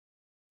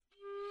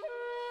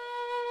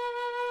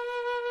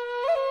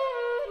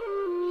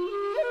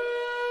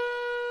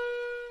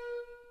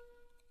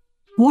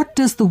What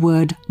does the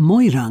word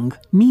Moirang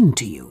mean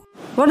to you?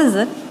 What is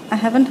it? I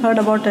haven't heard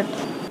about it.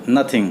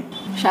 Nothing.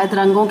 शायद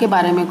रंगों के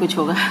बारे में कुछ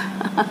होगा.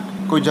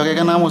 कोई जगह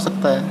का नाम हो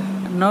सकता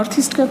है. नॉर्थ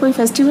ईस्ट का कोई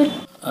festival?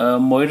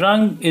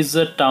 Moirang is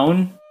a town.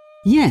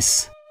 Yes.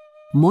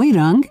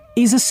 Moirang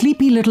is a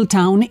sleepy little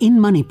town in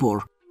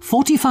Manipur,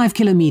 45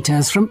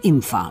 kilometers from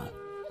Imphal.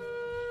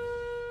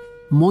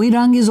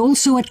 Moirang is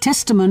also a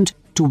testament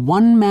to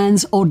one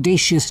man's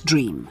audacious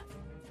dream.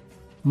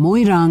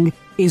 Moirang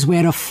is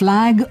where a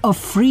flag of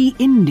free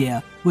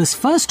India was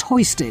first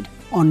hoisted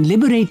on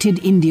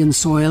liberated Indian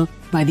soil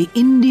by the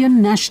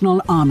Indian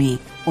National Army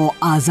or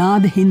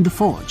Azad Hind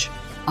Fauj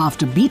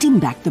after beating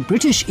back the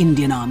British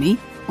Indian Army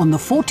on the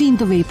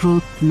 14th of April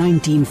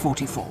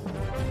 1944.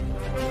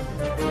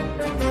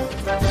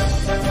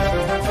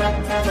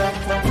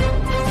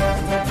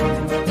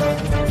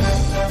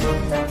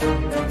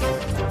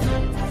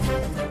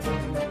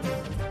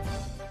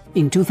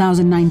 In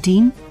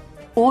 2019,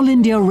 All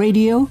India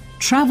Radio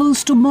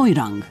travels to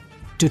Moirang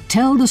to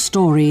tell the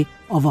story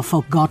of a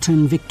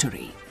forgotten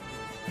victory.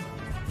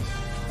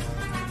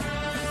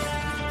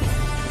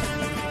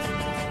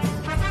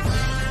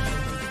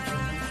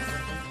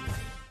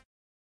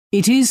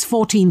 It is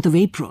 14th of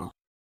April,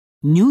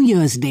 New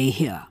Year's Day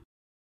here.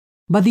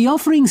 But the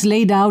offerings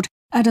laid out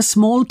at a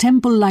small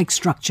temple-like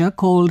structure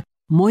called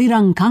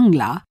Moirang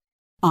Kangla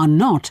are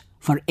not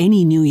for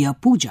any New Year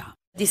puja.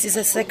 This is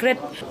a sacred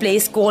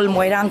place called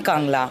Moirang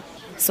Kangla.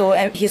 So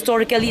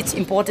historically it's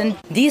important.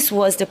 This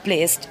was the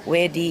place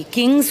where the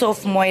kings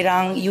of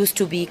Moirang used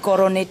to be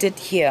coronated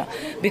here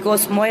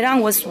because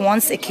Moirang was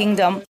once a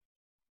kingdom.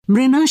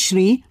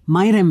 Mrinashri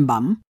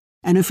Mairembam,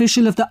 an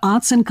official of the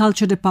Arts and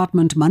Culture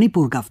Department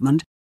Manipur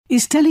government,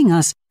 is telling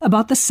us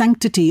about the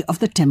sanctity of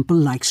the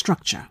temple-like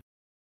structure.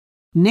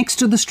 Next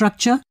to the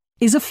structure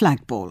is a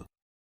flagpole.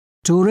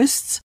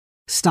 Tourists,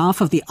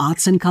 staff of the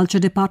Arts and Culture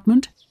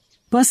Department,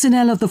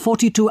 personnel of the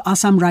 42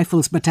 Assam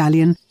Rifles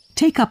Battalion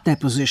take up their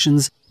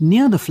positions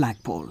near the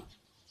flagpole.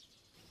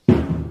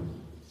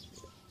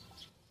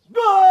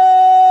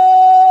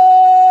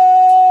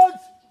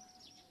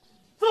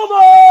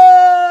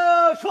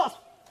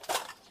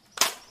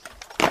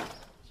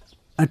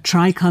 A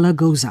tricolour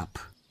goes up,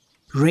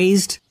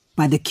 raised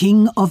by the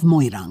King of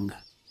Moirang,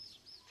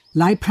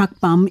 Lai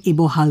Prakpam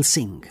Ibohal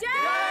Singh.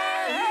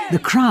 The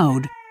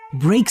crowd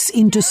breaks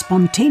into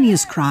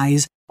spontaneous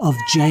cries of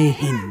Jai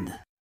Hind.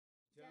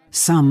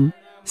 Some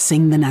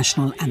sing the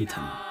national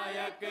anthem.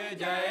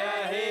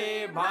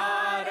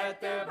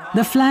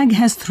 The flag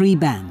has three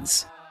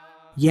bands,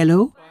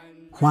 yellow,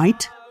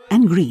 white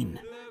and green,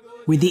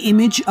 with the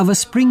image of a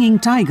springing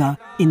tiger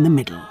in the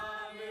middle.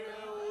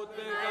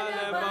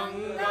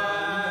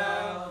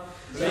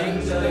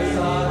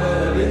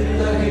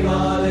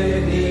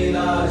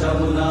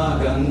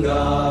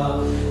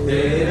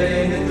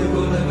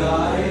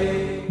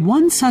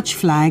 One such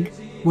flag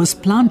was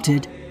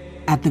planted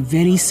at the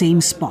very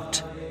same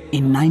spot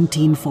in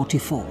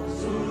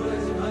 1944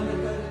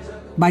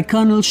 by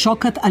Colonel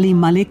Shaukat Ali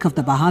Malik of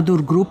the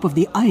Bahadur Group of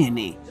the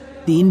INA,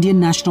 the Indian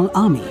National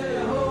Army.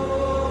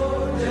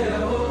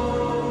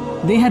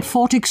 They had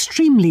fought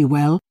extremely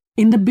well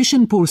in the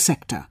Bishanpur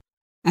sector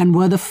and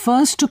were the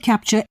first to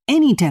capture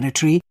any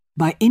territory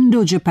by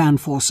Indo-Japan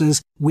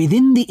forces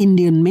within the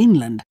Indian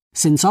mainland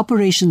since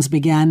operations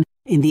began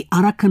in the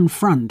Arakan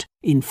Front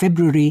in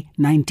February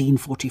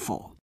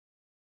 1944.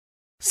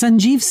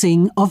 Sanjeev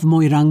Singh of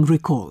Moirang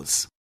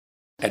recalls.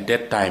 At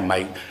that time,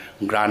 my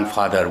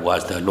grandfather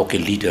was the local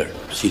leader,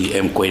 Sri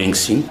M. Koirang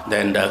Singh.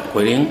 Then the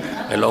Koirang,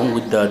 along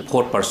with the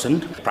fourth person,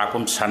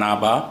 Prakam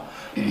Sanaba,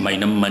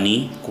 Mainam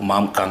Mani,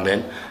 Kumam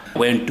Kanglen,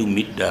 went to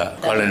meet the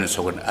Colonel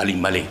Shaukat Ali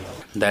Malik.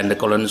 Then the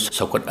Colonel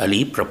Shaukat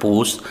Ali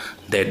proposed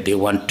that they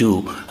want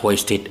to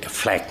hoist a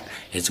flag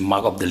as a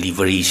mark of the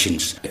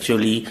liberations.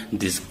 Actually,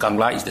 this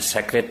Kangla is the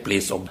sacred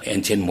place of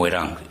ancient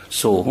Moirang.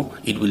 So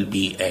it will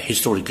be a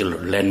historical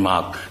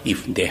landmark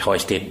if they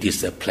hoisted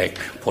this flag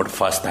for the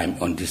first time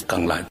on this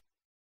Kangla.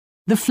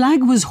 The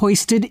flag was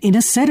hoisted in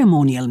a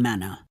ceremonial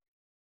manner.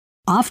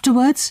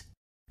 Afterwards,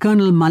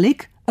 Colonel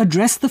Malik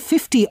addressed the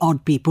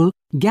 50-odd people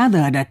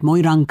gathered at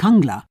Moirang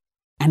Kangla,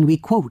 and we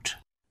quote,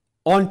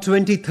 On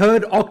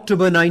 23rd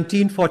October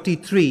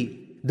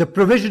 1943, the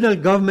Provisional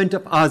Government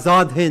of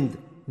Azad Hind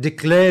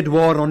declared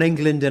war on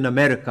England and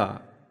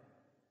America.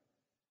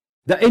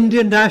 The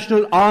Indian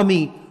National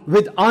Army,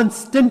 with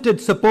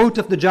unstinted support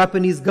of the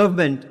Japanese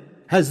government,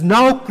 has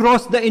now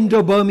crossed the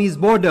Indo-Burmese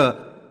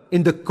border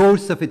in the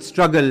course of its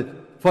struggle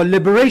for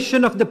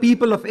liberation of the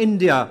people of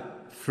India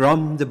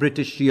from the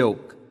British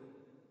yoke.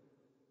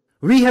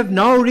 We have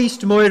now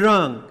reached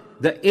Moirang,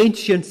 the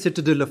ancient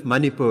citadel of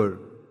Manipur.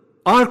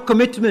 Our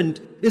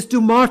commitment is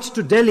to march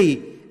to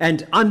Delhi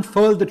and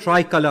unfurl the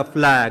tricolour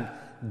flag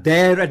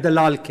there at the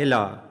Lal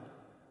Killa.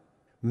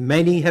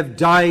 Many have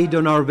died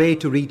on our way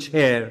to reach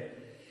here,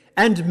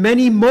 and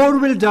many more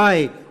will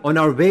die on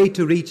our way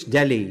to reach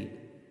Delhi.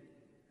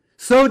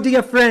 So,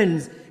 dear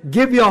friends,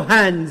 give your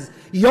hands,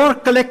 your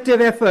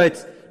collective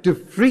efforts to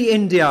free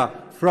India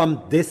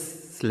from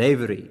this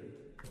slavery.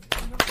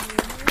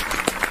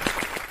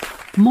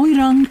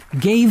 Moirang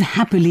gave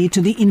happily to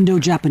the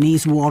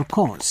Indo-Japanese war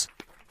cause.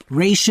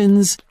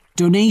 Rations,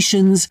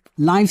 donations,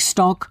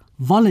 livestock,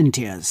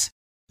 volunteers.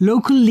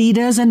 Local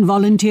leaders and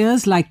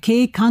volunteers like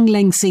K.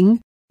 Kangleng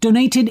Singh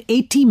donated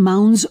 80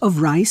 mounds of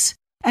rice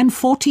and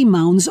 40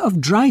 mounds of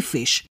dry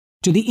fish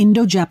to the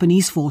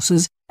Indo-Japanese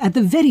forces at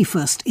the very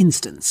first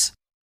instance.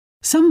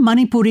 Some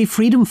Manipuri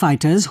freedom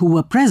fighters who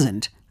were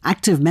present,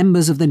 active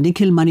members of the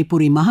Nikhil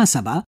Manipuri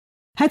Mahasabha,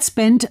 had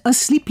spent a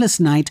sleepless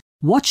night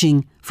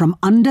watching from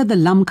under the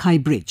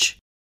Lamkhai Bridge,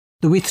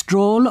 the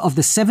withdrawal of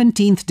the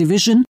 17th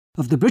Division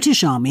of the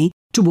British Army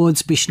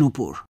towards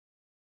Bishnupur.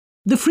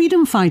 The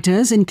freedom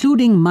fighters,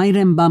 including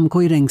Mairembam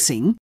Koireng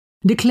Singh,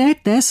 declared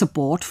their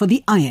support for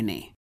the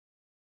INA.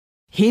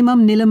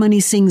 Hemam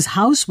Nilamani Singh's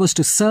house was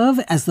to serve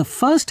as the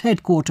first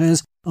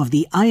headquarters of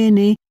the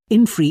INA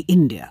in Free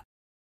India.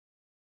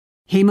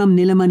 Hemam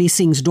Nilamani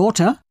Singh's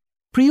daughter,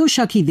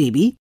 Priyoshaki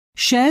Devi,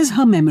 shares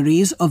her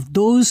memories of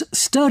those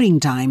stirring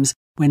times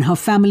when her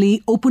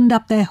family opened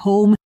up their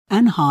home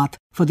and hearth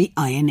for the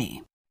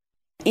INA.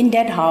 In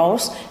that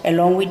house,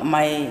 along with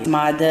my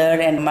mother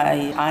and my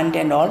aunt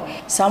and all,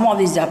 some of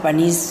the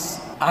Japanese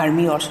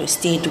army also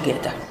stayed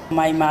together.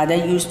 My mother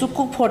used to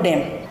cook for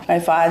them. My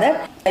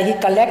father, he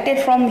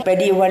collected from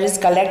paddy warriors,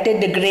 collected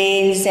the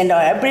grains and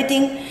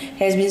everything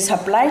has been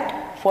supplied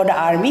for the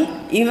army.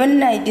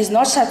 Even it is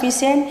not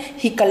sufficient,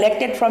 he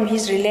collected from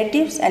his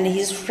relatives and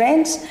his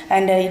friends,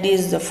 and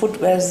the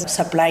food was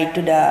supplied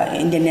to the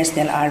Indian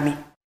National Army.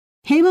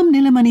 Hemam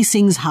Nilamani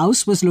Singh's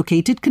house was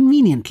located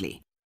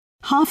conveniently,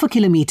 half a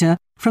kilometre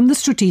from the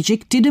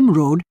strategic Tidim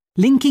Road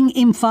linking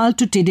Imphal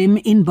to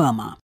Tidim in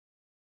Burma.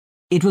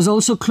 It was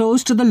also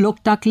close to the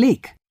Loktak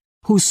Lake,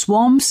 whose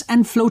swamps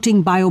and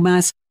floating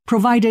biomass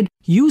provided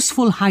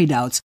useful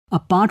hideouts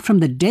apart from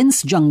the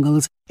dense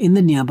jungles in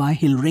the nearby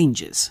hill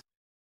ranges.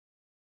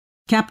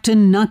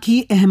 Captain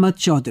Naki Ahmed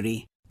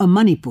Chaudhary, a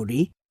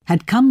Manipuri,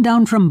 had come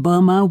down from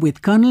Burma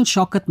with Colonel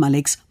Shaukat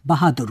Malik's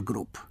Bahadur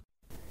group.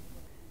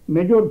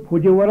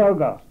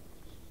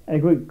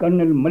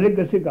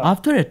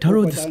 After a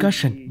thorough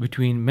discussion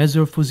between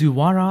Major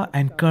Fujiwara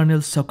and Colonel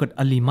Shaukat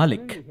Ali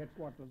Malik,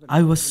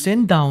 I was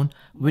sent down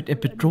with a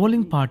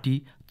patrolling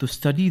party to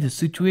study the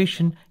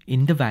situation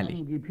in the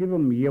valley.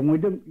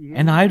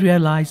 And I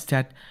realized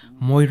that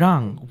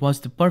Moirang was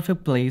the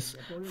perfect place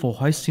for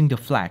hoisting the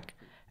flag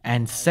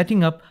and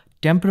setting up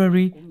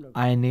temporary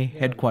INA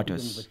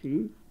headquarters.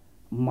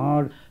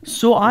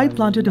 So I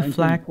planted a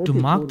flag to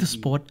mark the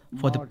spot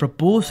for the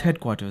proposed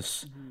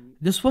headquarters.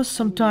 This was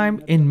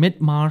sometime in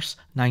mid-March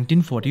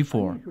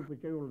 1944.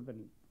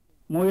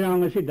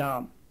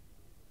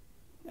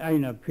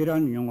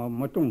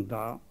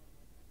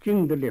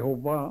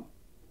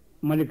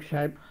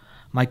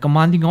 My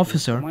commanding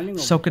officer,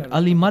 Shaukat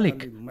Ali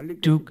Malik,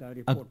 took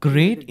a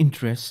great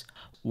interest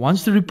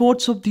once the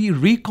reports of the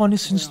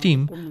reconnaissance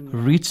team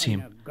reached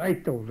him.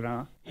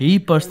 He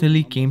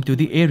personally came to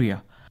the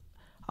area.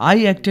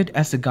 I acted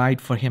as a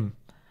guide for him.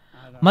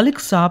 Malik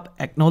Saab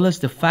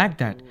acknowledged the fact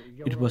that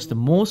it was the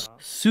most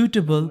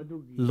suitable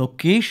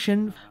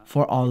location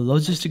for our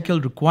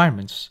logistical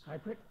requirements,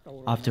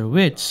 after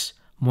which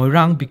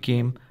Moirang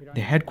became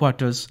the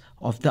headquarters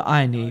of the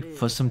INA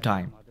for some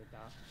time.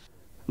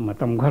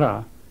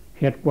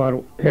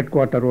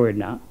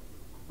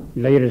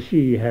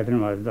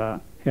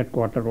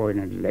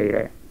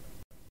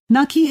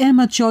 Naki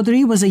Ahmed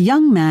Chaudhary was a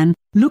young man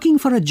looking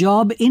for a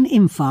job in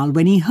Imphal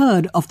when he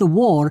heard of the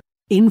war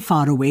in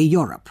faraway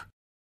Europe.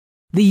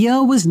 The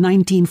year was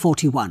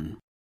 1941.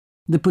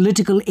 The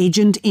political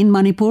agent in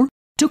Manipur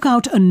took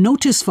out a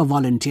notice for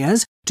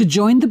volunteers to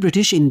join the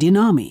British Indian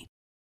Army.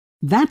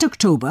 That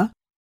October,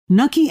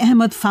 Naki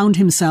Ahmed found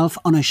himself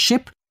on a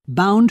ship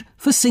bound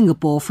for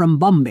Singapore from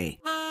Bombay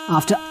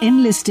after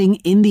enlisting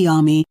in the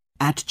army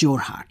at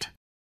Jorhat.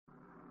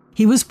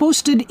 He was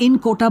posted in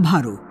Kota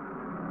Bharu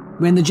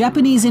when the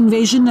Japanese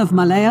invasion of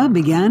Malaya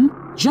began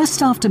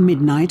just after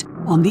midnight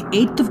on the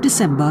 8th of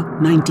December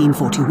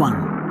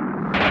 1941.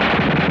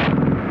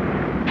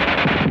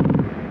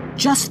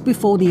 Just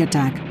before the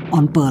attack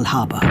on Pearl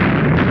Harbor.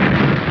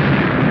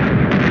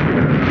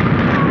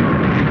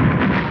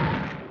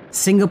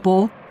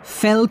 Singapore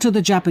fell to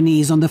the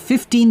Japanese on the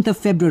 15th of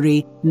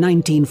February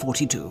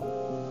 1942.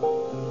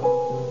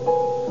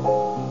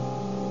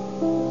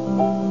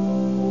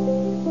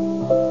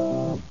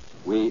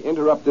 We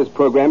interrupt this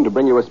program to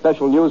bring you a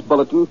special news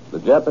bulletin. The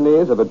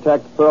Japanese have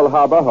attacked Pearl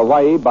Harbor,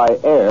 Hawaii by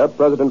air,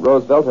 President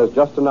Roosevelt has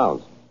just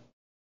announced.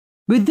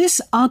 With this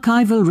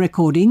archival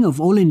recording of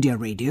All India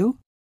Radio,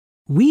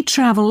 we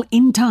travel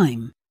in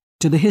time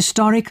to the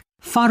historic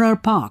Farrer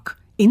Park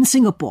in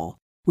Singapore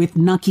with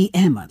Naki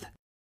Ahmed,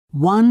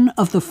 one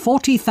of the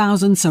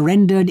 40,000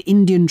 surrendered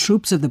Indian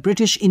troops of the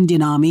British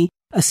Indian Army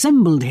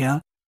assembled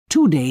here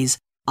 2 days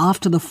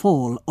after the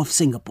fall of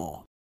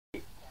Singapore.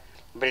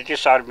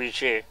 British Army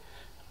se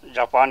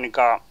Japan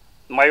ka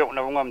mayok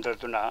na ngam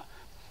datuna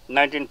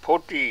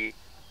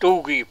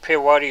 1942 gi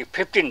February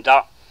 15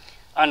 da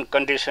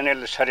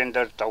unconditional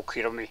surrender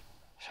tawkhirami.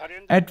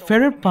 At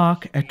Farrer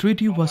Park, a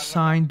treaty was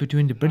signed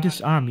between the British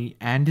Army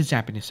and the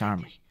Japanese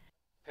Army.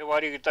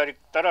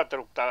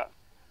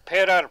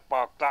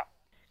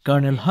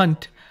 Colonel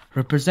Hunt,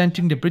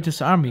 representing the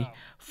British Army,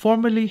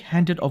 formally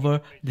handed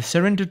over the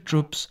surrendered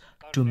troops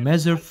to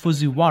Major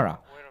Fujiwara,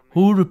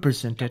 who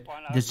represented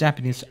the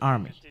Japanese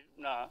army.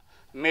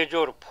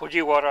 Major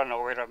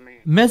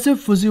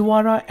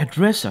Fujiwara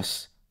addressed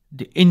us,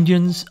 the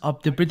Indians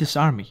of the British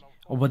Army,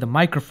 over the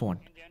microphone.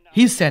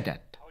 He said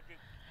that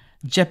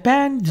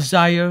Japan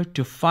desired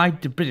to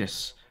fight the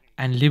British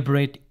and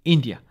liberate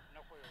India,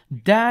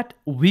 that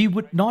we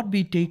would not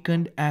be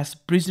taken as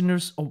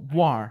prisoners of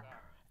war,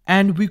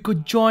 and we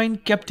could join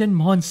Captain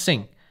Mohan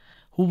Singh,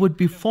 who would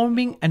be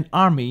forming an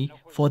army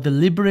for the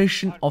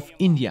liberation of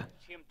India,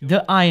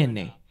 the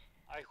INA.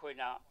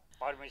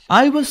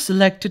 I was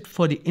selected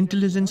for the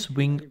intelligence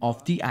wing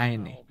of the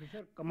INA.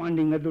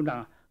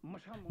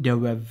 There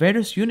were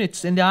various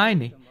units in the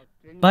INA,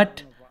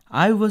 but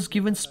I was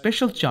given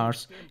special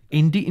charge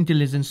in the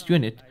intelligence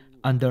unit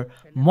under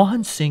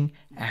Mohan Singh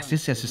as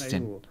his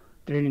assistant.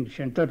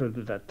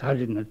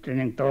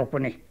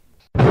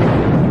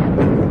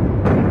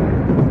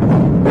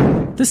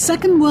 The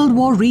Second World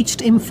War reached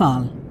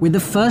Imphal with the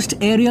first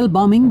aerial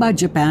bombing by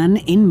Japan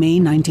in May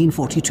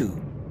 1942.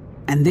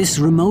 And this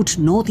remote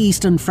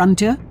northeastern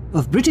frontier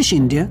of British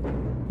India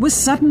was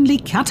suddenly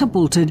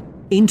catapulted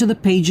into the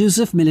pages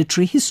of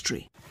military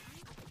history.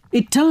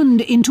 It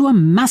turned into a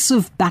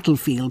massive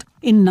battlefield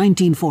in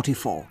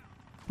 1944,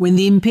 when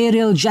the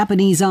Imperial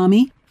Japanese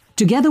Army,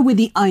 together with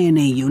the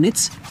INA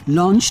units,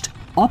 launched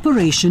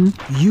Operation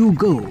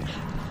U-Go,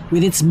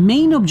 with its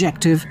main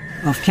objective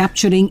of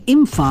capturing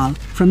Imphal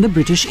from the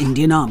British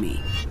Indian Army.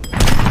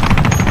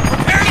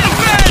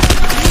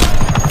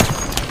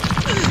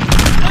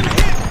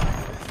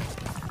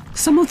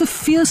 Some of the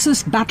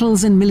fiercest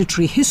battles in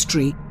military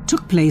history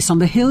took place on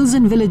the hills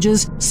and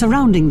villages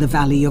surrounding the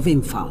valley of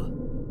Imphal.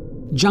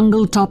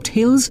 Jungle-topped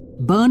hills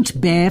burnt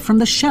bare from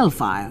the shell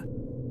fire.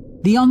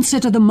 The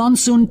onset of the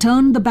monsoon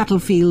turned the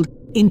battlefield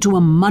into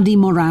a muddy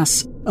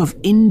morass of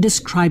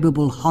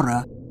indescribable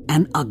horror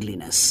and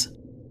ugliness.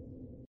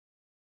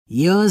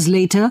 Years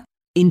later,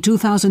 in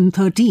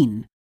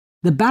 2013,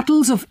 the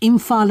battles of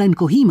Imphal and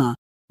Kohima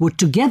would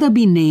together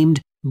be named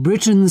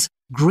Britain's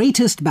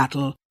greatest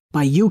battle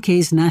by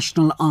UK's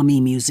National Army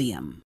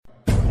Museum.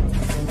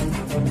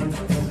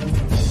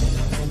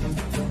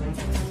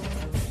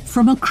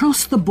 From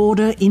across the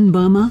border in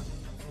Burma,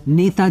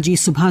 Netaji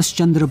Subhash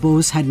Chandra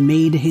Bose had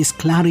made his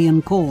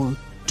clarion call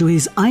to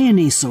his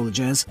INA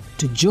soldiers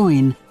to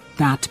join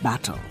that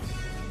battle.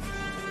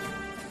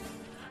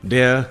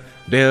 There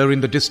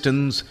in the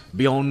distance,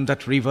 beyond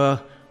that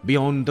river,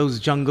 beyond those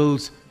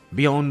jungles,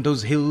 beyond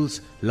those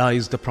hills,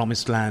 lies the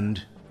promised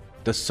land,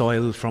 the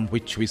soil from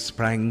which we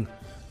sprang,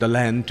 the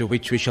land to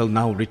which we shall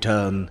now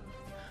return.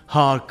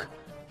 Hark,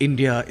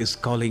 India is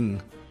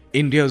calling.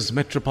 India's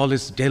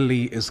metropolis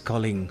Delhi is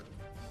calling.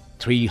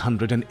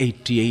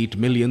 388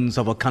 millions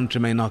of our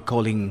countrymen are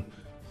calling.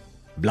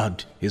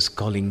 Blood is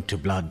calling to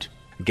blood.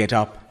 Get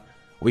up.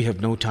 We have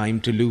no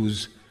time to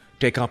lose.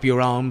 Take up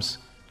your arms.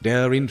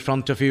 There in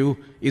front of you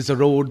is a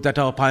road that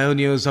our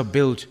pioneers have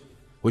built.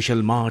 We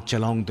shall march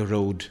along the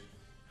road.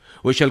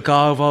 We shall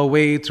carve our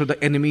way through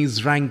the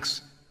enemy's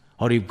ranks,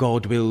 or if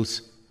God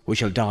wills, we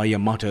shall die a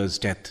martyr's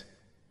death.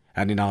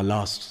 And in our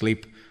last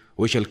sleep,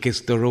 we shall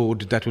kiss the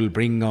road that will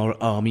bring our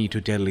army to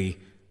Delhi.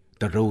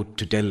 The road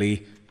to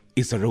Delhi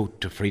is the road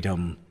to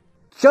freedom.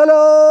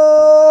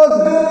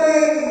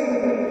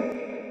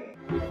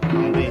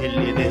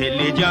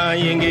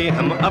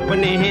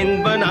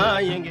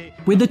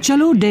 With the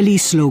Chalo Delhi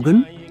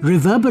slogan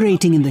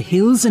reverberating in the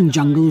hills and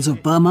jungles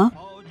of Burma,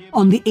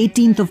 on the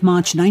 18th of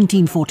March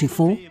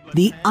 1944,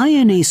 the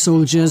INA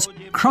soldiers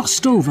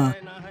crossed over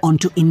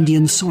onto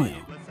Indian soil,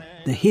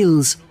 the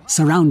hills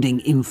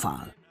surrounding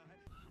Imphal.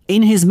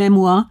 In his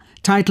memoir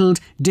titled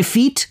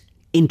Defeat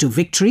into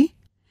Victory,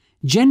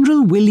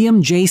 General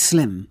William J.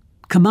 Slim,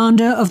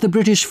 commander of the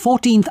British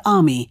 14th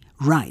Army,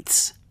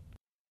 writes,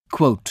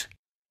 quote,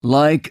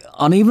 like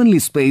unevenly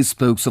spaced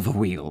spokes of a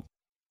wheel,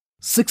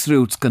 6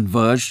 routes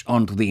converge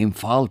onto the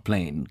Imphal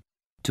plain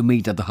to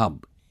meet at the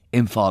hub,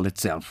 Imphal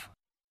itself.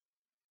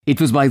 It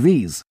was by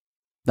these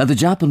that the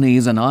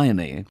Japanese and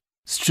INA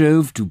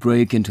strove to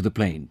break into the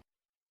plain.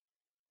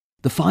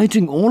 The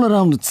fighting all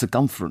around its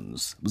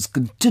circumference was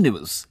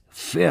continuous,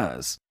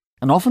 fierce,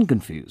 and often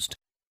confused,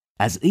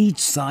 as each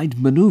side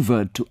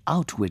maneuvered to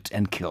outwit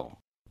and kill.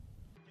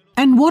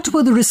 And what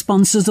were the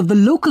responses of the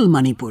local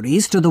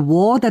Manipuris to the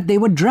war that they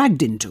were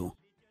dragged into?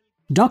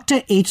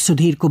 Dr. H.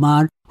 Sudhir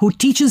Kumar, who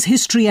teaches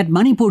history at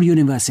Manipur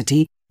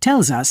University,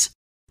 tells us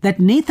that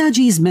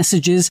Netaji's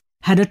messages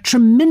had a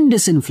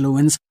tremendous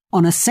influence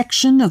on a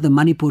section of the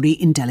Manipuri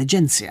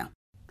intelligentsia,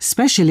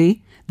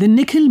 especially the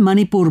Nikhil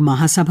Manipur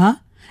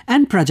Mahasabha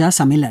and Praja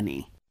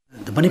Samilani.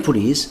 The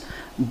Manipuris,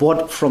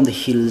 both from the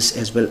hills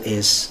as well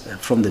as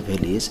from the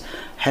valleys,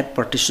 had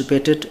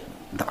participated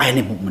in the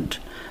INA movement.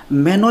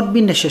 May not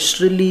be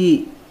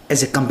necessarily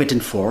as a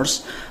combatant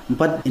force,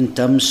 but in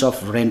terms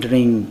of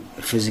rendering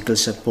physical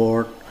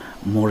support,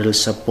 moral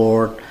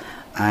support,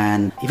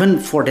 and even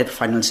for that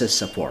financial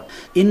support.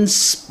 In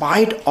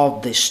spite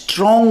of the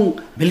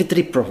strong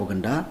military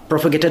propaganda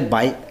propagated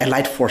by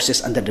Allied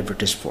forces under the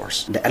British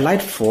force,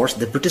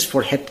 the British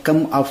force had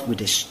come up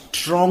with a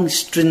strong,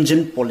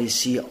 stringent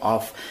policy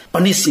of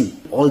punishing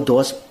all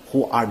those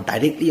who are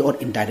directly or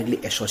indirectly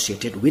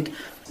associated with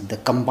the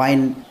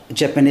combined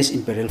Japanese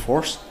Imperial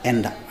Force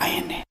and the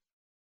INA.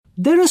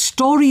 There are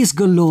stories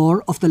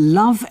galore of the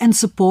love and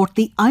support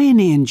the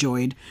INA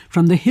enjoyed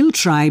from the hill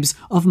tribes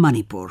of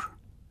Manipur.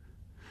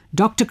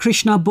 Dr.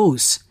 Krishna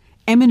Bose,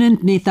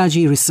 eminent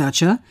Netaji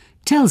researcher,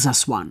 tells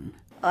us one.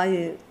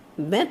 I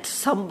met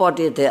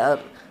somebody there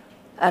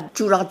at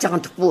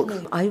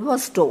Churachandpur. I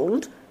was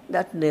told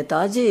that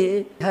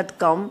Netaji had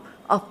come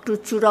up to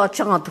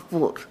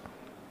Churachandpur,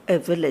 a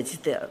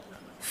village there.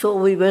 So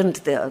we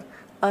went there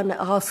and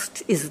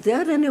asked, is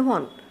there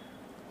anyone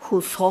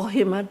who saw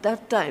him at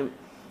that time?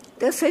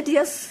 They said,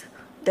 yes,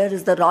 there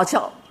is the Raja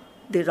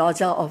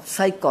of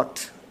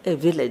Saikot, a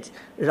village.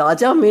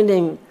 Raja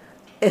meaning,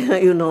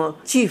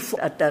 chief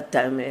at that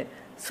time.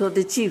 So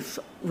the chief,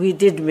 we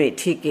did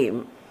meet, he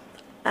came.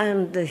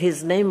 And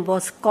his name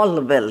was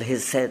Colwell, he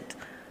said.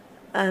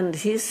 And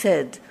he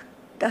said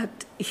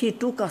that he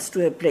took us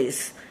to a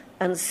place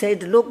and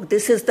said, look,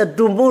 this is the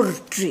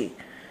Dumur tree.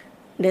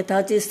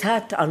 Netaji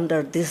sat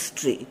under this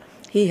tree.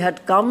 He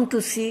had come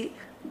to see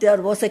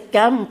there was a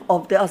camp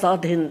of the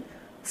Azad Hind,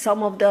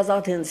 some of the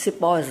Azad Hind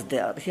Sepoys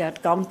there. He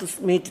had come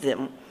to meet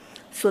them.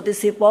 So the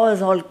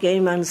Sepoys all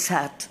came and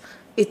sat.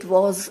 It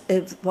was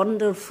a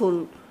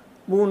wonderful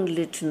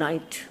moonlit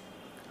night.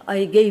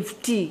 I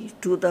gave tea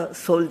to the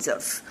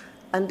soldiers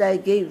and I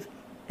gave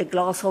a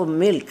glass of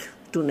milk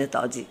to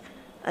Netaji.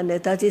 And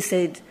Netaji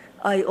said,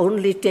 I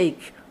only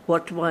take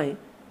what my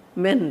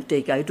men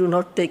take. I do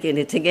not take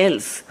anything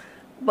else.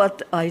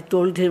 But I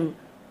told him,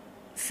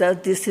 sir,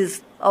 this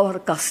is our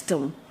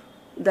custom,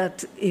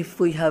 that if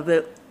we have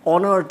an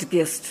honored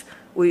guest,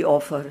 we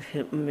offer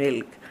him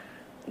milk.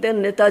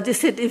 Then Netaji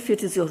said, if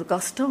it is your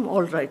custom,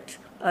 all right,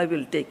 I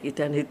will take it.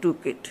 And he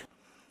took it.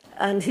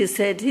 And he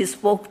said, he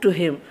spoke to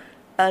him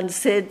and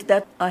said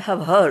that I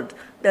have heard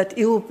that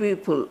you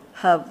people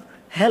have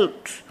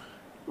helped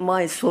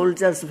my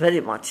soldiers very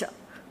much.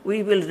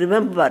 We will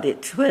remember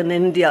it when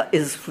India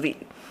is free.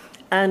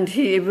 And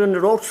he even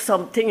wrote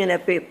something in a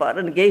paper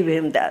and gave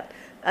him that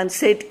and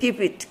said, keep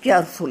it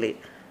carefully,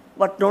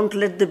 but don't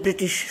let the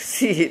British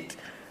see it.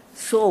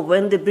 So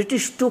when the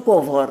British took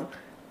over,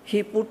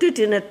 he put it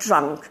in a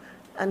trunk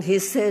and he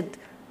said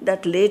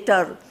that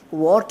later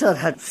water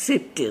had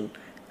seeped in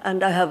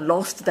and I have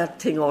lost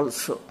that thing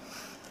also.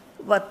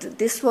 But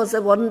this was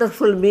a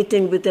wonderful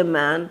meeting with a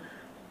man.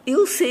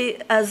 You see,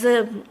 as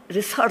a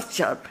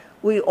researcher,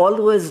 we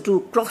always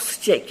do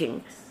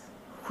cross-checking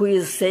who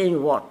is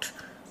saying what.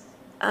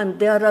 And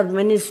there are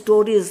many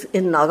stories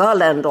in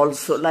Nagaland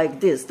also like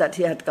this, that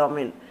he had come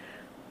in.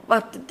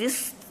 But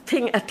this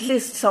thing, at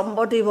least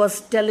somebody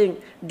was telling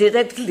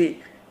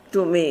directly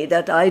to me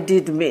that I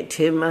did meet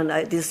him and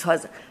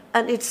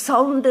and it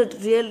sounded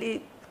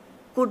really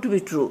could be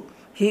true.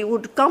 He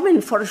would come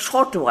in for a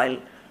short while,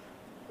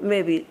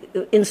 maybe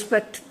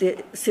inspect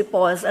the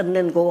sepoys and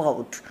then go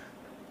out.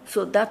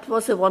 So that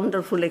was a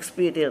wonderful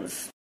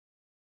experience.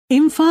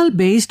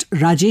 Imphal-based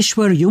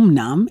Rajeshwar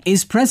Yumnam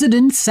is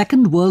President's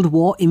Second World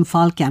War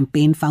Imphal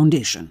Campaign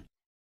Foundation.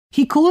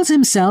 He calls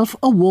himself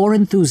a war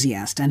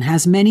enthusiast and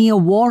has many a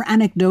war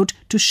anecdote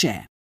to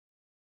share.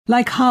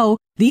 Like how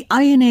the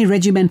INA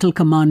regimental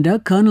commander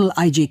Colonel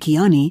I.J.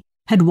 Kiani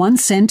had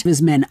once sent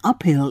his men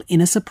uphill in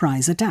a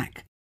surprise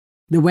attack.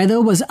 The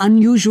weather was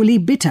unusually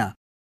bitter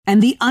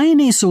and the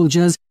INA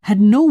soldiers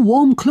had no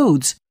warm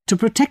clothes to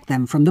protect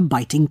them from the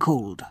biting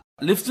cold.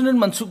 Lieutenant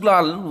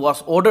Mansuklal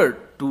was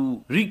ordered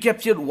to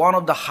recapture one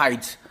of the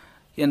heights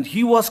and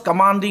he was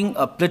commanding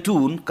a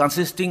platoon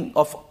consisting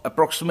of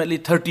approximately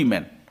 30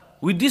 men.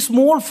 With this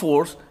small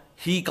force,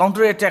 he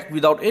counterattacked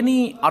without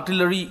any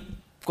artillery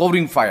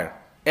covering fire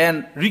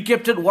and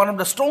recaptured one of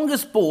the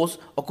strongest posts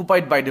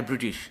occupied by the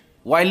British.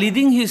 While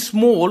leading his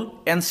small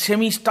and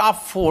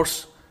semi-staff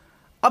force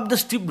up the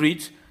steep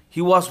ridge,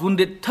 he was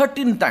wounded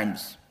 13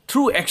 times.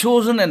 Through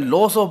exhaustion and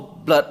loss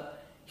of blood,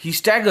 he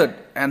staggered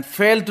and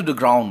fell to the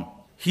ground.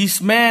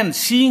 His men,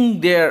 seeing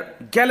their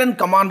gallant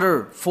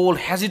commander fall,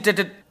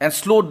 hesitated and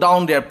slowed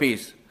down their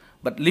pace.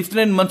 But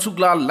Lieutenant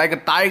Mansuklal, like a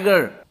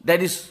tiger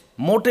that is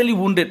mortally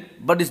wounded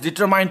but is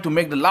determined to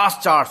make the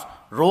last charge,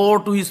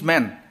 roared to his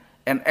men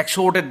and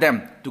exhorted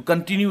them to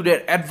continue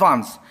their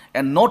advance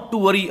and not to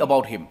worry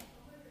about him.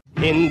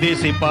 Hindi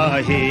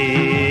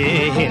sipahi,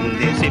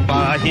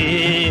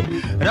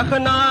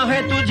 rakhna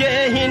hai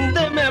tujhe Hind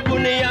mein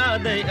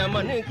bunyad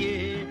aman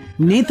ki.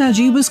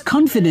 Netaji was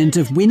confident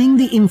of winning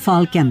the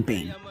Imphal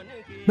campaign.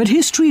 But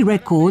history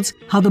records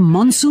how the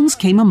monsoons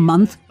came a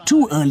month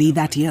too early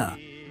that year,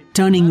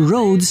 turning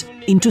roads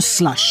into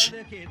slush,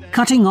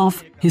 cutting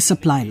off his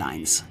supply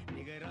lines.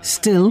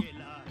 Still,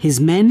 his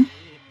men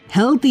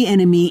held the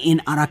enemy in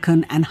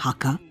Arakan and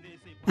Hakka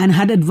and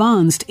had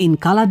advanced in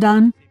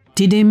Kaladan,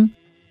 Tidim,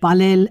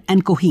 Palel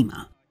and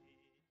Kohima.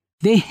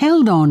 They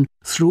held on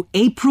through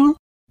April,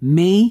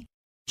 May,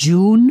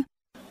 June.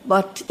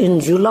 But in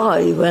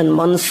July, when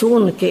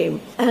monsoon came,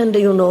 and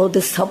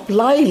the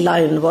supply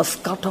line was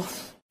cut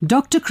off.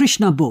 Dr.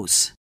 Krishna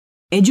Bose,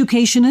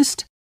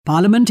 educationist,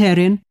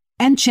 parliamentarian,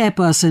 and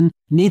chairperson,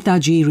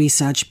 Netaji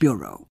Research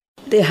Bureau.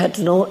 They had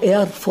no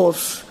air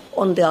force.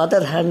 On the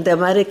other hand, the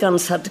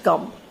Americans had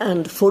come,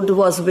 and food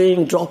was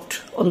being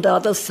dropped on the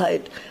other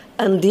side.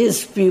 And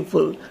these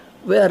people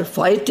were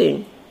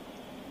fighting.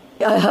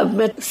 I have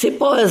met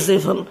sepoys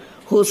even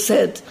who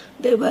said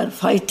they were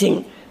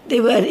fighting. They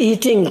were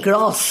eating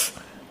grass,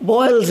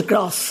 boiled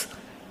grass,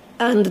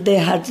 and they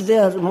had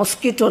their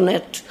mosquito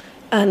net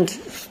and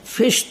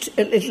fished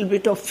a little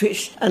bit of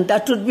fish. And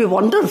that would be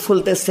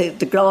wonderful, they said,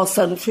 the grass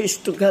and fish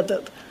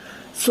together.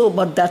 So,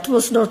 but that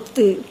was not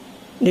the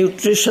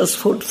nutritious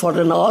food for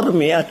an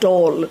army at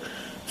all.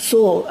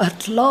 So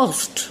at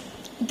last,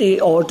 the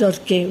order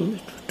came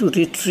to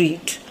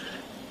retreat.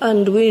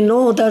 And we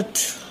know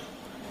that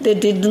they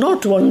did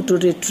not want to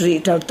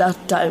retreat at that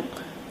time,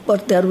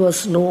 but there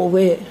was no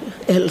way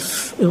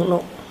else,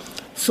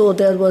 So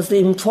there was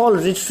the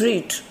Imphal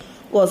retreat,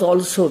 was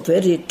also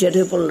very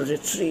terrible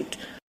retreat.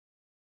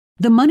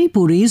 The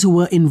Manipuris who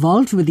were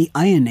involved with the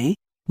INA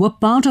were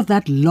part of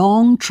that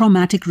long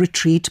traumatic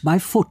retreat by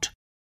foot,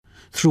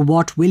 through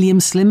what William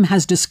Slim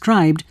has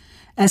described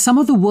as some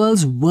of the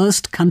world's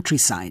worst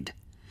countryside,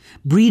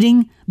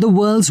 breeding the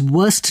world's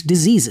worst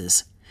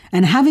diseases,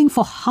 and having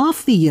for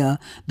half the year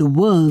the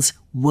world's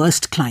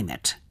worst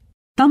climate.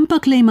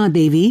 Tampaklema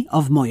Devi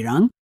of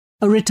Moirang,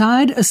 a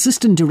retired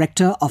assistant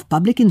director of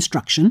public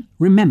instruction,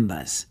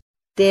 remembers.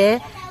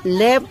 They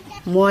left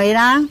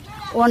Moirang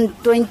on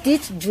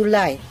 20th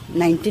July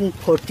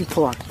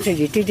 1944, the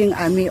retreating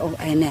army of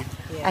INA.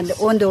 Yes. And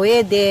on the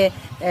way they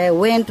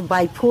went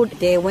by foot,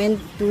 they went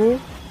to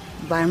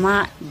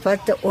Burma,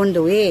 but on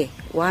the way,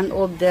 one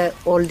of the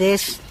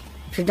oldest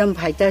freedom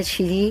fighters,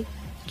 Shri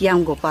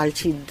Kyam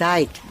Gopalji,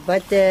 died.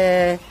 But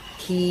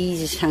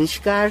his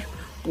sanskar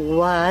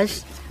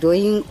was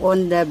doing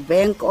on the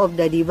bank of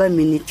the river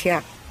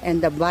Minityak,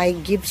 and by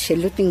gift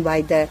saluting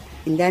by the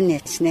Indian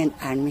National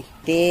Army.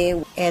 They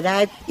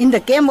arrived in the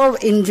camp of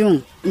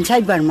Injung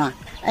inside Burma,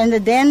 and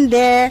then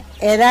they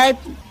arrived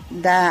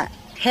the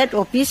head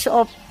office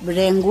of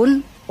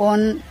Rangoon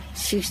on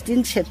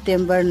 16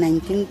 September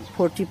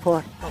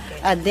 1944.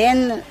 Okay.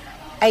 Then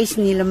Ais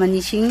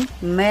Nilamani Singh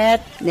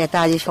met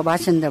Netaji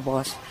Subhash Chandra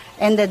Bose,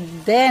 and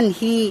then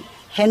he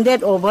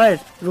handed over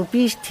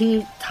rupees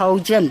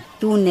 3,000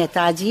 to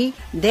Netaji.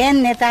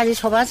 Then Netaji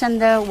Subhash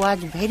Chandra was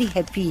very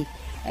happy,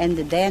 and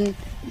then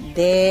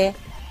they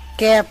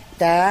kept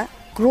the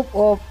group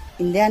of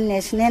Indian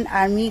National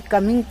Army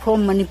coming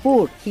from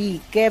Manipur.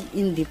 He kept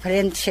in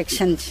different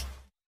sections.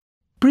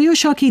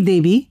 Priyoshaki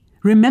Devi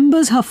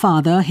remembers her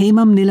father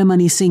Hemam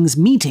Nilamani Singh's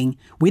meeting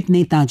with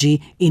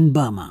Netaji in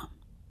Burma.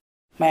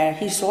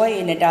 He saw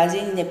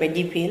Netaji in a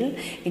paddy field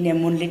in a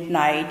moonlit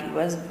night. He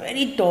was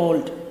very tall.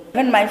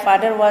 When my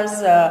father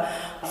was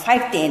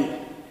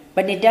 5'10",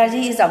 but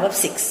Netaji is above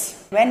 6.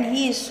 When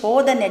he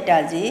saw the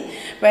Netaji,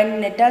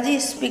 when Netaji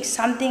speaks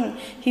something,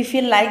 he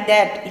feel like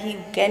that he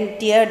can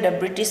tear the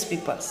British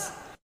peoples.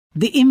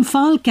 The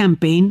Imphal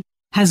campaign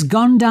has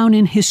gone down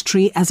in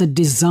history as a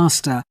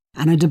disaster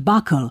and a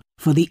debacle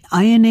for the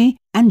INA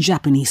and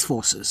Japanese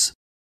forces.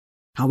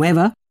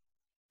 However,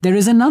 there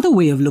is another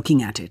way of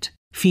looking at it,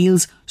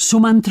 feels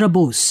Sumantra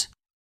Bose,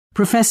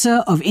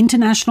 Professor of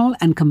International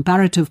and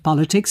Comparative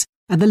Politics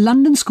at the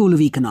London School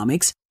of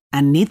Economics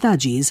and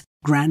Netaji's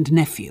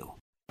grandnephew.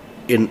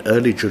 In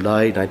early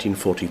July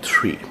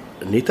 1943,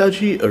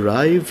 Netaji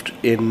arrived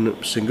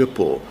in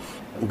Singapore.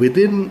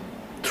 Within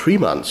 3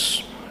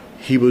 months,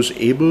 he was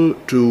able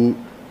to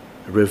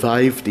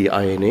revive the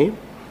INA,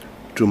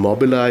 to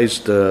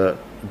mobilize the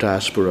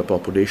diaspora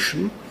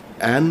population,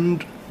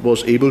 and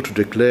was able to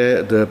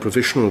declare the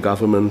Provisional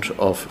Government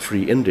of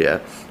Free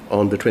India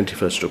on the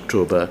 21st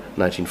October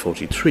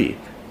 1943.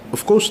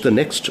 Of course, the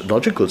next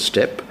logical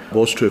step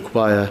was to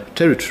acquire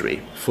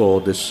territory for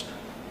this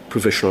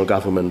provisional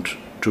government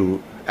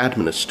to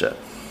administer,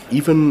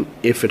 even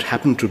if it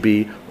happened to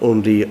be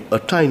only a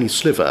tiny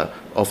sliver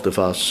of the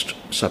vast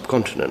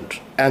subcontinent.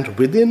 And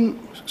within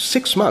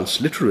 6 months,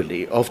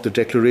 literally, of the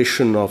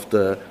declaration of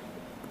the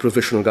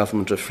Provisional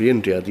Government of Free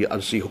India, the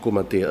Arzi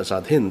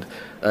Hukumat-e-Azad Hind,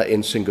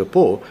 in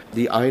Singapore,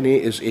 the INA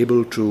is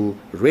able to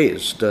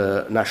raise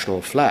the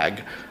national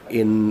flag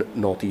in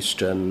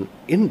northeastern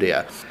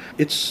India.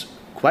 It's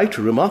quite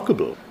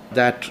remarkable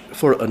that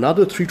for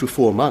another 3 to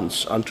 4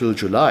 months until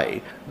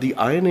July, the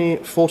INA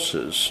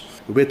forces,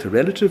 with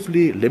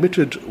relatively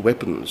limited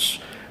weapons,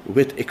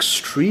 with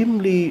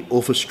extremely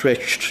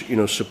overstretched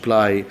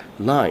supply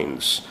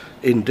lines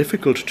in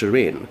difficult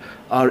terrain,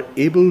 are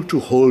able to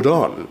hold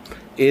on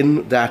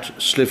in that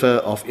sliver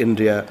of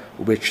India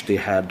which they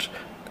had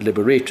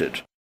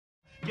liberated.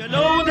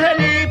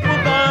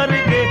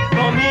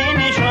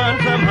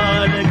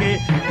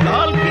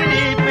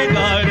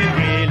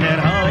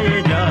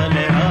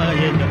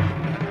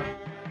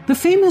 The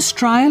famous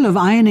trial of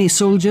INA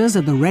soldiers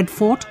at the Red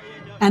Fort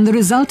and the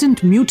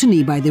resultant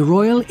mutiny by the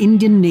Royal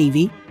Indian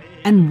Navy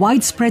and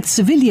widespread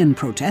civilian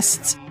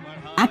protests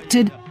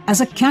acted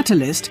as a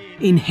catalyst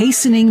in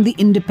hastening the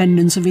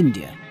independence of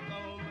India.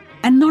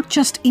 And not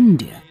just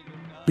India,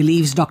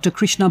 believes Dr.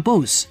 Krishna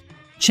Bose,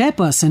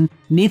 chairperson,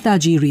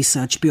 Netaji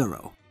Research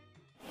Bureau.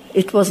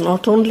 It was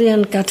not only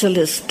a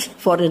catalyst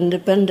for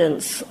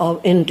independence of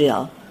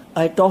India.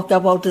 I talk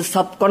about the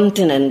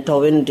subcontinent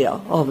of India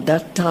of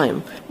that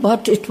time,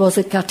 but it was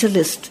a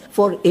catalyst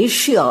for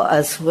Asia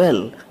as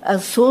well.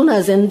 As soon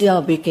as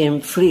India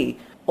became free,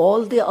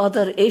 all the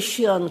other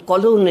Asian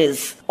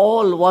colonies,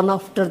 all one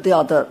after the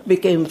other,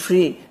 became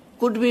free.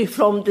 Could be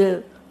from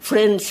the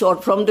French or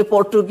from the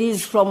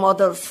Portuguese, from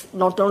others,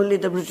 not only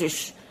the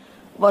British.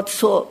 But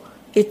so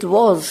it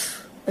was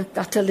a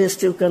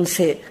catalyst, you can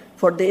say,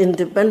 for the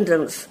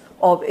independence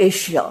of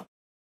Asia.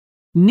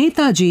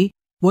 Netaji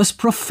was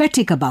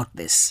prophetic about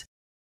this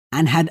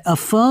and had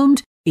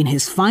affirmed in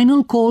his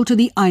final call to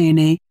the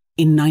INA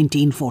in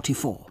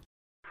 1944.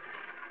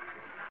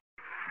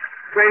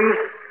 Friends,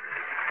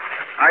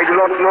 I do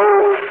not know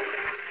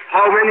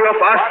how many of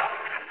us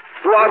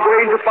who are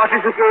going to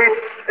participate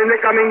in the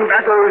coming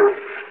battles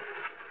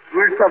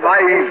will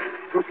survive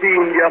to see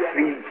India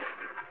free.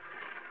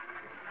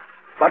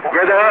 But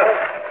whether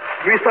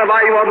we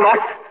survive or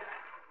not,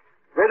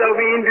 whether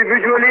we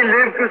individually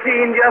live to see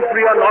India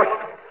free or not,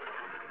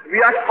 we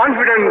are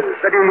confident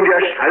that India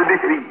shall be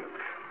free.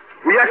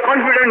 We are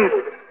confident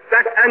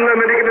that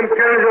Anglo-American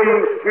imperialism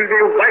will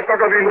be wiped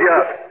out of India.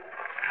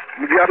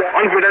 We are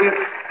confident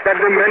that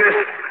the menace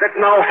that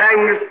now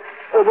hangs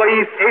over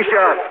East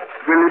Asia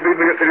will be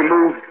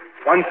removed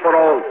once for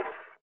all.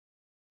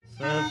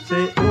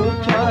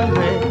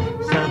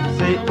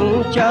 सबसे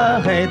ऊंचा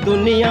है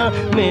दुनिया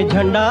में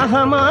झंडा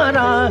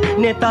हमारा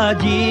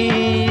नेताजी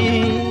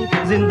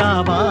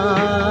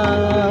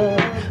जिंदाबाद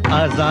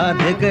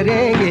आजाद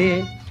करेंगे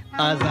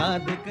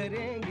आजाद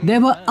करेंगे.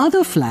 There were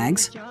other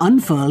flags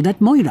unfurled at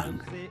Moirang,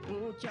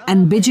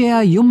 and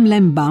Bijaya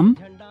Yumlembam,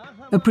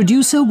 a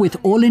producer with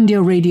All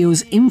India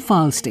Radio's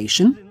Imphal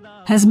station,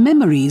 has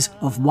memories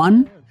of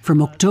one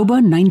from October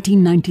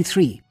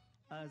 1993,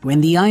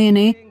 when the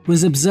INA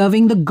was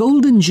observing the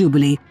golden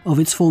jubilee of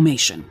its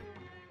formation.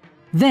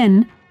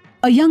 Then,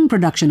 a young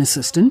production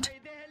assistant,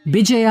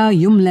 Bijaya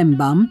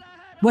Yumlembam,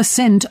 was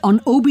sent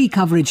on OB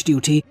coverage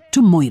duty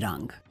to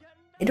Moirang.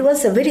 It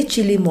was a very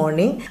chilly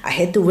morning. I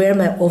had to wear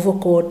my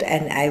overcoat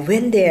and I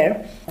went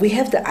there. We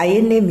have the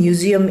INA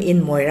museum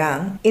in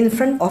Moirang. In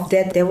front of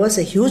that, there was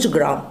a huge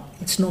ground.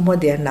 It's no more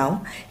there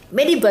now.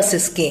 Many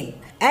buses came.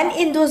 And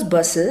in those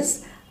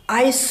buses,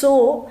 I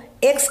saw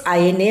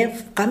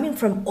ex-INA coming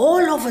from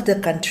all over the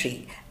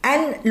country.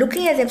 And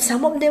looking at them,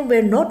 some of them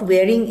were not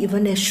wearing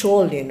even a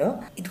shawl, you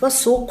know. It was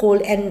so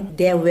cold and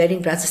they are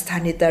wearing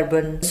Rajasthani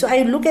turban. So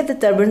I look at the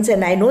turbans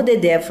and I know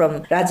that they are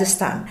from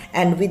Rajasthan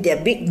and with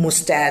their big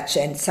mustache,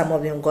 and some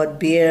of them got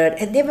beard,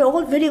 and they were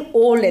all very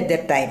old at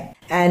that time.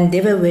 And they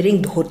were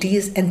wearing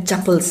dhotis and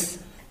chappals.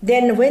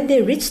 Then when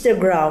they reached the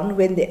ground,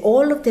 when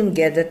all of them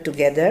gathered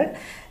together,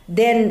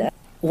 then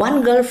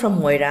one girl from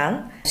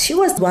Moirang, she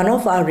was one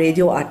of our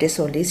radio artists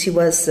only. She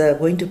was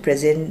going to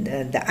present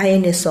the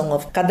INA song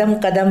of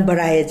Kadam Kadam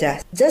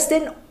Barayeja. Just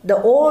then,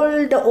 the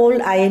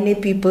old INA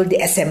people, they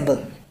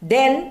assembled.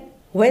 Then,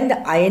 when the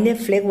INA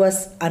flag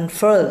was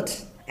unfurled,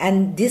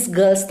 and this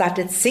girl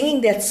started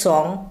singing that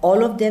song,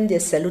 all of them, they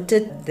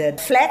saluted the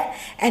flag,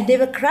 and they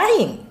were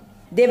crying.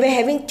 They were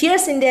having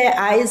tears in their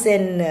eyes,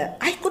 and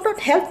I could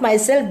not help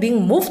myself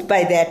being moved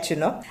by that, you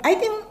know. I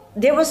think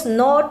there was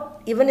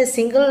not even a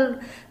single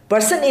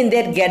person in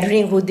that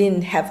gathering who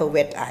didn't have a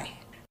wet eye.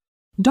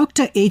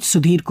 Dr. H.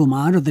 Sudhir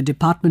Kumar of the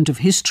Department of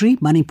History,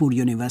 Manipur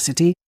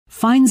University,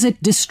 finds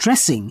it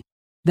distressing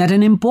that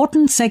an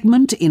important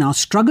segment in our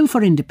struggle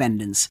for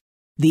independence,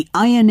 the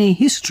INA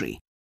history,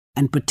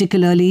 and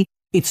particularly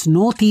its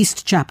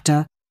Northeast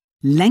chapter,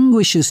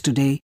 languishes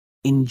today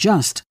in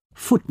just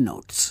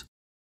footnotes.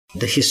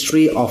 The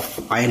history of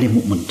INA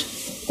movement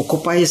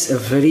occupies a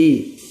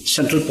very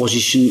central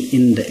position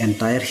in the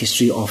entire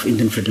history of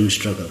Indian freedom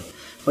struggle.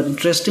 But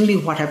interestingly,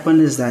 what happened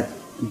is that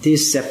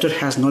this chapter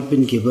has not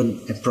been given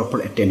a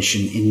proper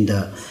attention in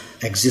the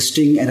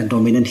existing and a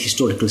dominant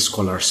historical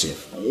scholarship.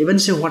 Even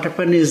so, what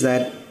happened is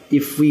that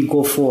if we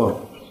go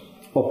for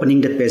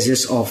opening the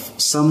pages of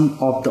some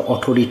of the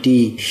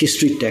authority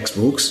history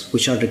textbooks,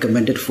 which are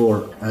recommended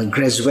for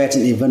graduates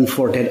and even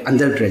for their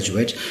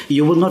undergraduates,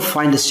 you will not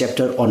find a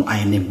chapter on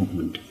INA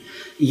movement.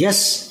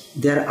 Yes,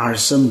 there are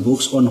some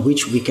books on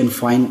which we can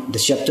find the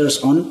chapters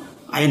on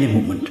INA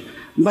movement,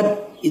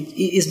 but it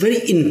is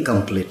very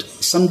incomplete.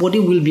 Somebody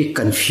will be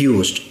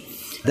confused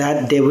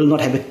that they will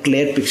not have a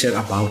clear picture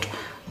about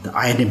the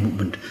INA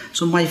movement.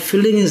 So my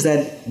feeling is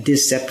that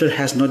this chapter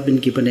has not been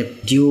given a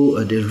due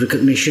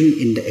recognition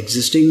in the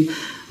existing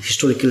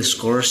historical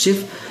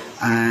scholarship,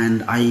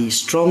 and I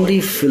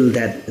strongly feel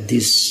that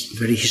this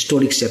very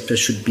historic chapter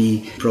should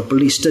be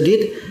properly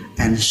studied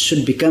and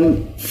should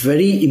become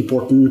very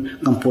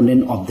important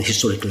component of the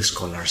historical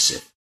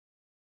scholarship.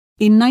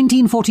 In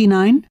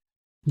 1949,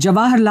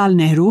 Jawaharlal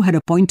Nehru had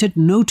appointed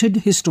noted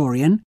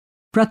historian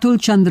Pratul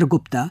Chandra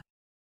Gupta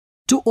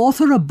to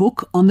author a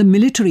book on the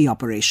military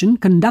operation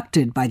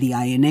conducted by the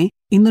INA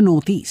in the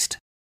northeast.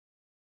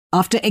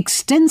 After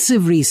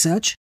extensive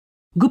research,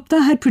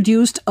 Gupta had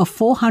produced a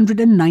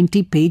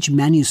 490-page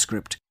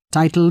manuscript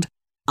titled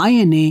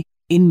INA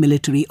in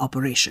Military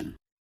Operation.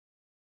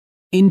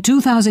 In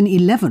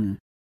 2011,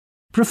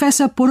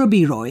 Professor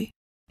Purabi Roy,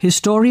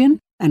 historian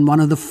and one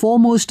of the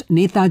foremost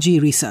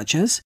Netaji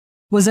researchers,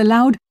 was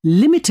allowed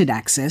limited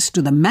access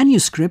to the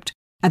manuscript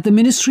at the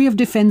Ministry of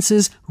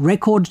Defence's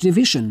Record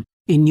Division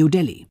in New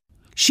Delhi.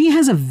 She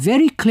has a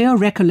very clear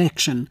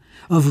recollection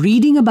of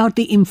reading about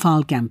the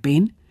Imphal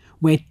campaign,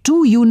 where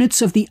two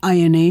units of the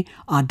INA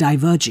are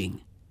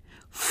diverging,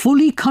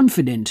 fully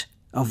confident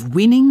of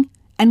winning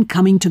and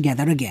coming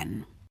together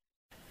again.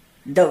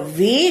 The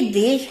way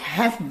they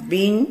have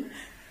been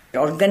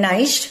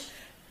organized,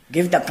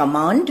 give the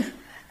command,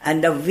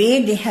 and the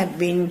way they have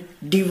been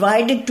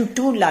divided to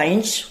two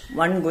lines,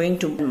 one going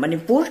to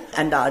Manipur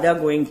and the other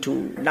going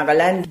to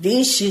Nagaland,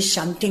 this is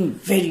something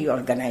very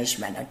organized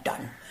manner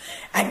done.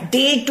 And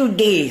day to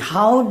day,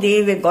 how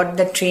they were got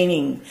the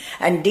training,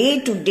 and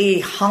day to day,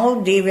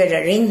 how they were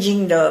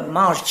arranging the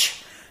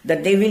march,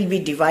 that they will be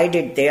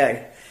divided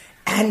there,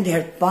 and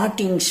their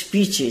parting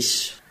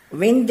speeches.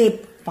 When they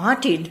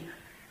parted,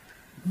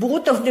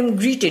 both of them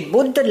greeted,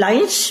 both the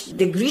lines,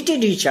 they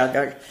greeted each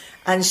other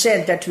and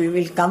said that we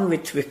will come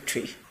with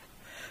victory.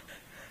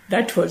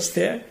 That was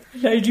there.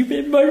 And I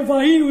remember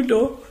why,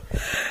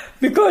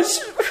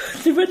 because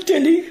they were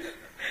telling,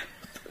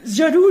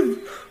 Zarur,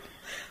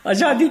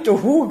 Azadi to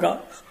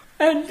hoga.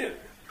 And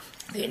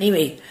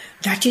anyway,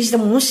 that is the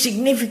most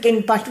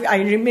significant part.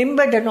 I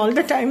remember and all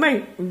the time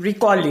I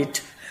recall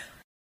it.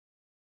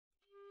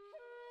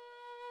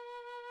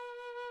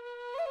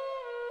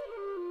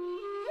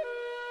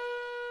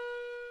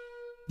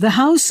 The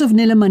house of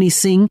Nilamani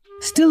Singh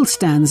still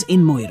stands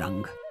in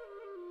Moirang.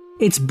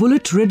 Its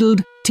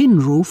bullet-riddled tin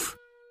roof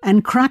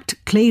and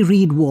cracked clay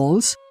reed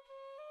walls,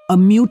 a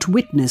mute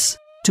witness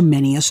to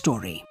many a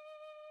story.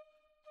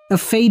 A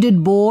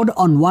faded board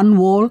on one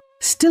wall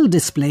still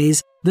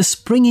displays the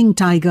springing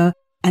tiger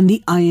and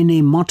the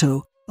INA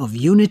motto of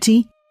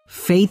unity,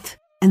 faith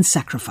and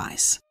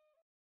sacrifice.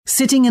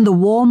 Sitting in the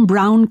warm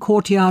brown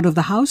courtyard of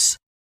the house,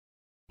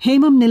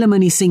 Hemam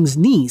Nilamani Singh's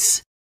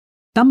niece,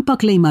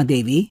 Tampaklema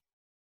Devi,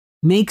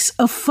 makes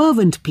a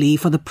fervent plea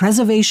for the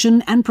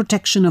preservation and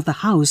protection of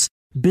the house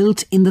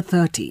built in the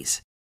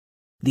 30s,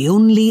 the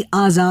only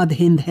Azad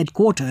Hind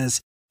headquarters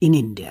in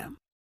India.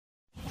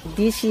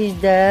 This is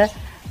the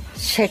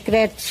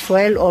sacred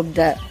soil of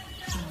the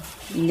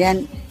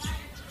Indian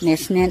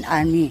National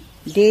Army.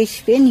 They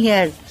spend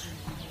here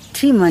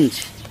 3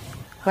 months.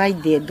 Why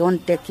they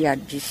don't take care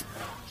of this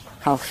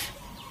house?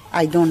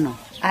 I don't know.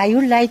 I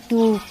would like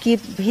to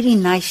keep very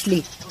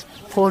nicely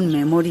for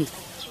memory,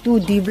 to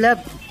develop,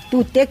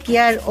 to take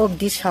care of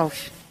this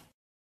house.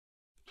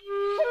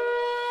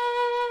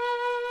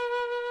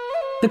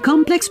 The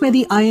complex where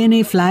the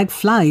INA flag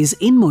flies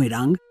in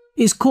Moirang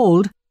is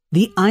called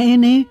the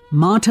INA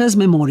Martyrs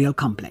Memorial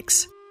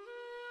Complex.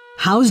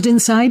 Housed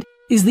inside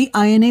is the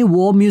INA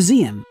War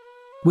Museum,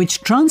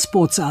 which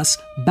transports us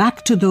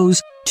back to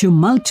those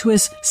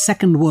tumultuous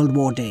Second World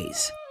War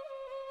days.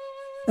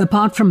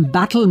 Apart from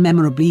battle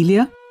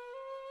memorabilia,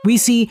 we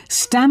see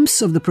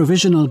stamps of the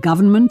Provisional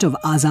Government of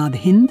Azad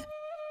Hind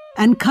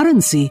and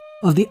currency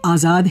of the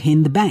Azad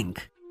Hind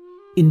Bank,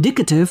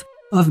 indicative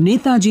of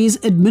Netaji's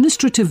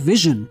administrative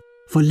vision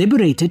for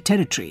liberated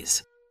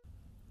territories.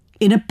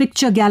 In a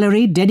picture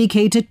gallery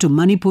dedicated to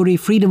Manipuri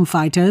freedom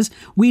fighters,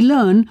 we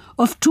learn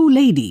of two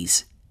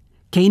ladies,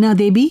 Kaina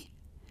Devi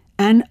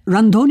and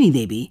Randhoni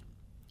Devi,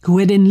 who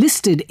had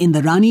enlisted in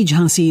the Rani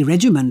Jhansi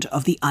regiment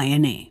of the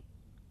INA.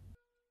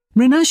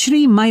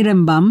 Mrinashri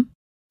Mairembam,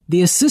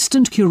 the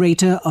assistant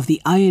curator of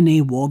the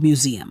INA War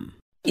Museum.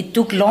 It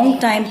took long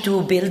time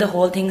to build the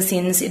whole thing,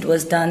 since it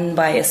was done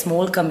by a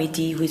small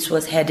committee which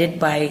was headed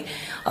by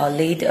our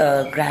late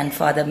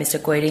grandfather, Mr.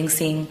 Moirang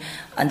Singh.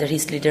 Under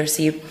his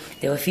leadership,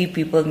 there were few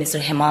people, Mr.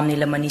 Hemam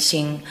Nilamani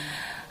Singh,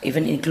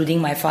 even including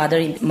my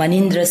father,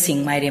 Manindra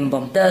Singh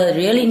Mairembam. The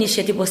real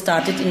initiative was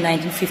started in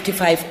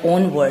 1955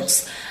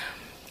 onwards,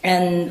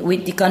 and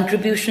with the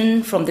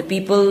contribution from the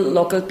people,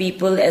 local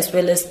people, as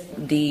well as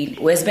the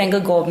West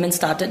Bengal government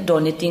started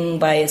donating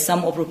by a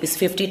sum of rupees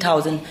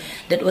 50,000.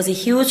 That was a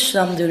huge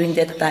sum during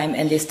that time,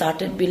 and they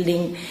started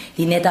building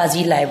the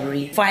Netaji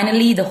Library.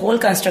 Finally, the whole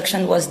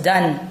construction was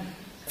done,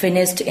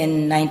 finished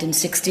in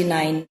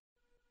 1969.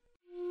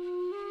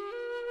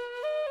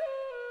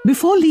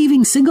 Before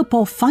leaving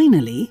Singapore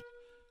finally,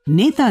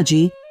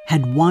 Netaji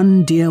had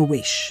one dear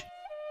wish: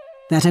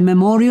 that a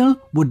memorial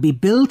would be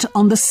built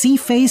on the sea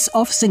face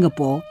of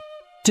Singapore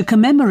to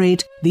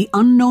commemorate the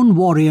unknown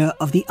warrior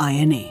of the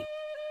INA.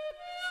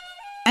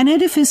 An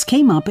edifice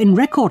came up in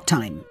record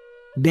time,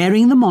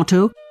 bearing the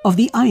motto of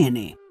the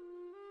INA: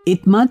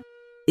 Itmad,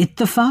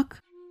 Ittefaq,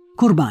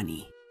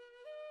 Kurbani.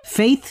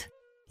 Faith,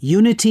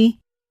 unity,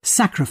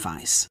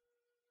 sacrifice.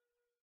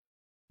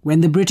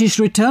 When the British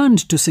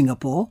returned to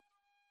Singapore,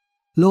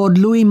 Lord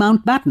Louis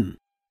Mountbatten,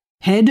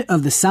 head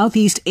of the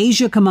Southeast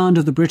Asia Command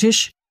of the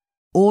British,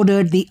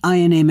 ordered the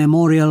INA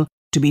memorial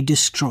to be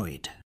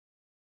destroyed.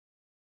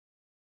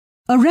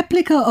 A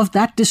replica of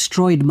that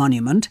destroyed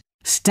monument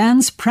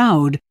stands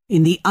proud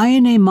in the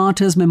INA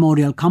Martyrs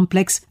Memorial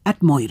Complex at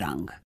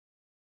Moirang,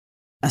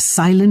 a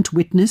silent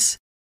witness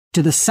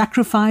to the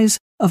sacrifice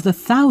of the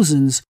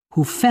thousands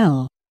who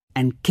fell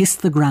and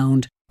kissed the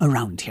ground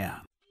around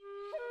here.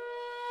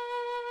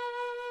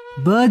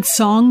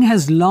 Birdsong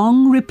has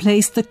long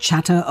replaced the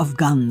chatter of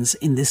guns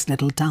in this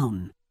little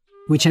town,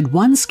 which had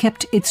once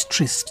kept its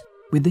tryst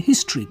with the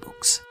history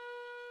books.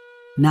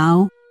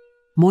 Now,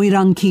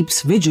 Moirang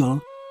keeps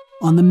vigil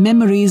on the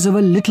memories of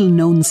a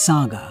little-known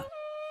saga,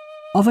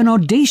 of an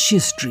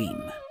audacious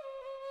dream,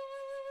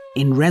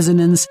 in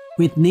resonance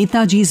with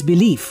Netaji's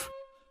belief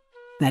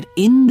that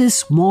in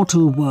this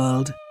mortal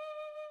world,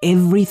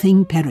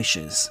 everything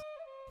perishes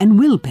and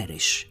will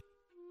perish,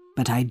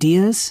 but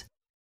ideas,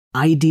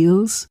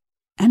 ideals,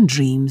 and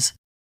dreams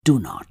do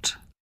not.